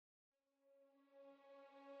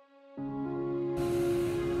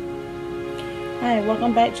Hi,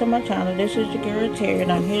 welcome back to my channel. This is your girl Terry,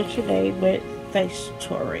 and I'm here today with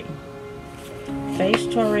Facetory.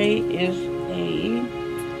 Facetory is a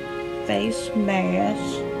face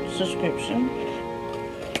mask subscription.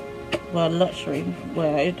 Well, luxury.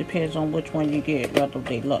 Well, it depends on which one you get, whether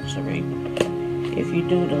they luxury. If you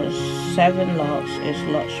do the 7 Lux, it's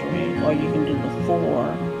luxury, or you can do the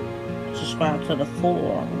 4. Subscribe to the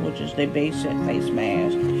 4, which is the basic face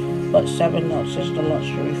mask. But 7 Lux is the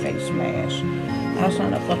luxury face mask. I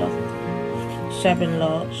signed up for the 7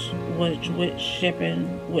 Lux, which with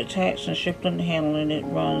shipping, with tax and shipping and handling, it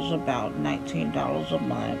runs about $19 a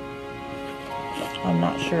month. I'm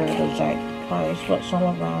not sure the exact price, but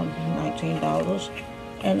somewhere around $19.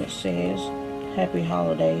 And it says, Happy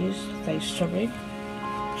Holidays, Facetory.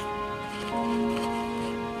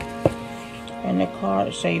 And the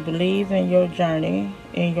card say, believe in your journey,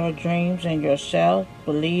 in your dreams, and yourself.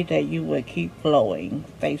 Believe that you will keep glowing.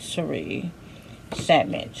 Facetory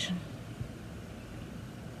sandwich.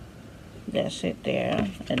 That's it there.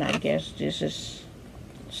 And I guess this is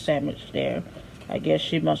sandwich there. I guess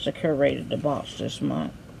she must have curated the box this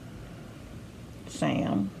month.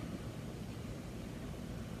 Sam.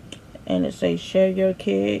 And it says, share your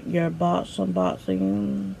kit, your box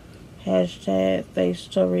unboxing. Hashtag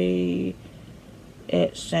Facetory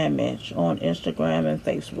at Sandwich on Instagram and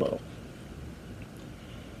Facebook.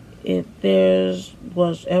 If there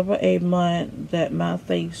was ever a month that my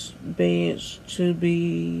face begs to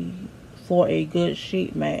be for a good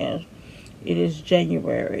sheet mask, it is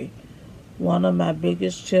January. One of my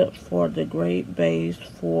biggest tips for the great base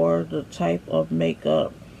for the type of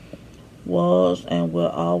makeup was and will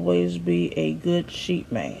always be a good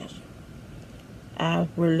sheet mask.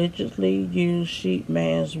 I've religiously used sheet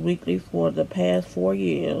masks weekly for the past 4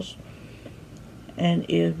 years, and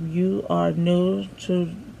if you are new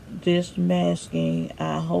to this masking,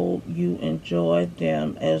 I hope you enjoy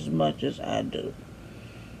them as much as I do.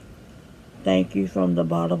 Thank you from the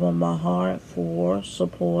bottom of my heart for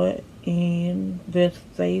support in this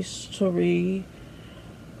Facetory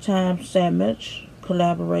Time Sandwich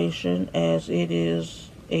collaboration, as it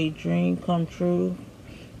is a dream come true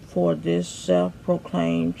for this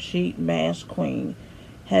self-proclaimed sheet mask queen.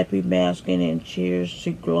 Happy masking and cheers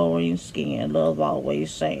to glowing skin. Love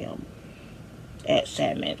always, Sam. At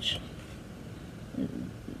Sandwich.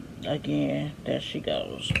 Again, there she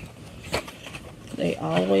goes. They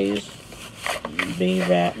always be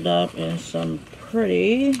wrapped up in some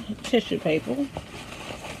pretty tissue paper.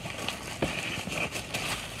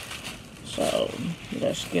 So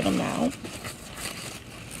let's get them out.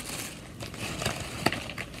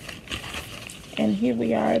 And here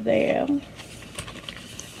we are there.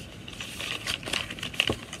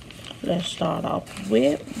 Let's start off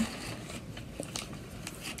with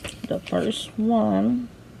the first one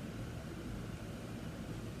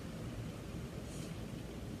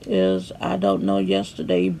is I Don't Know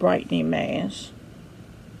Yesterday brightening mask.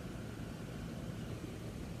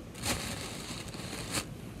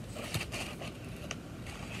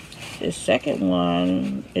 The second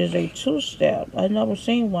one is a 2-step. I've never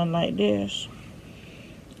seen one like this,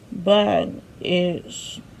 but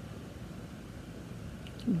it's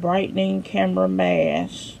brightening camera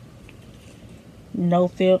mask, no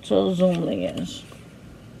filter zoom lens.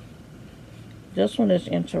 This one is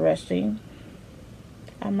interesting.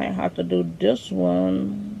 I might have to do this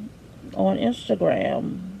one on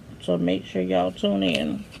Instagram, so make sure y'all tune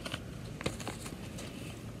in.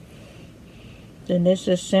 Then this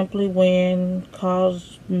is Simply When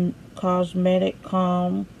Cosmetic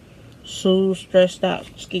Calm Soothe Stressed Out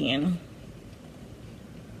Skin.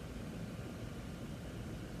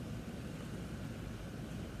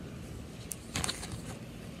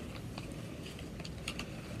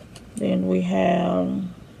 Then we have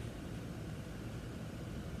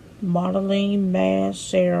Modeling Mask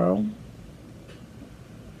Serum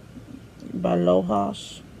by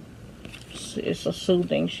Lohas. It's a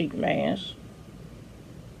soothing sheet mask.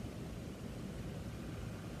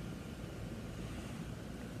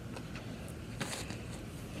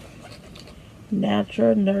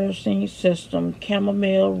 Natural Nourishing System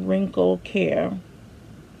Chamomile Wrinkle Care.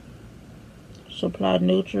 Supply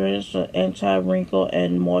nutrients, anti-wrinkle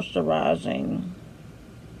and moisturizing.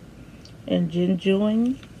 And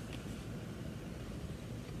gingeling.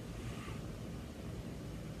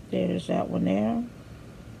 There's that one there.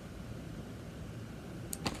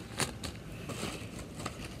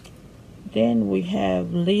 Then we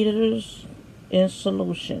have Leaders in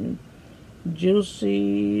Solution.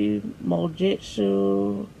 Juicy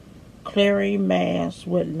Mojitsu Clearing Mask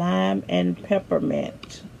with lime and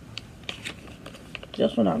peppermint.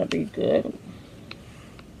 This one ought to be good.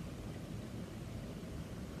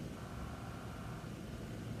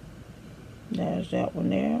 There's that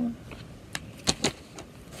one there.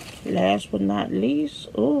 Last but not least,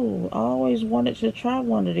 ooh, I always wanted to try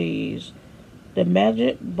one of these. The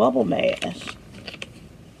Magic Bubble Mask.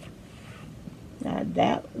 Now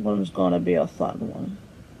that one's gonna be a fun one.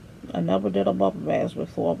 I never did a bubble mask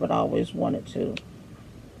before, but I always wanted to.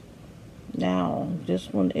 Now,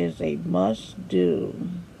 this one is a must-do.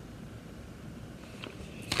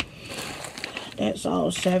 That's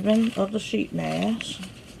all 7 of the sheet masks.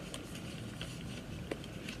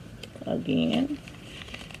 Again,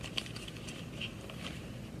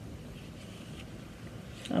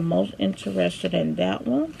 I'm most interested in that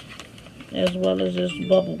one, as well as this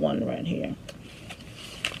bubble one right here.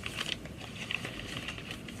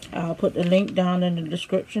 I'll put the link down in the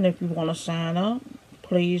description if you want to sign up.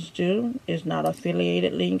 Please do. It's not an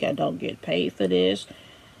affiliated link. I don't get paid for this.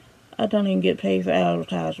 I don't even get paid for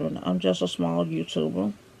advertisement. I'm just a small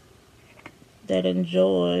YouTuber that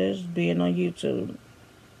enjoys being on YouTube.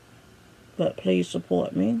 But please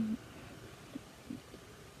support me.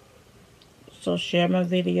 So share my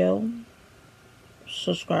video.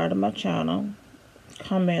 Subscribe to my channel.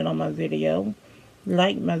 Comment on my video.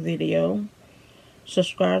 Like my video.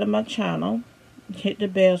 Subscribe to my channel. Hit the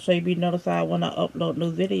bell so you'll be notified when I upload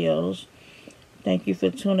new videos. Thank you for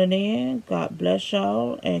tuning in. God bless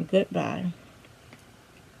y'all and goodbye.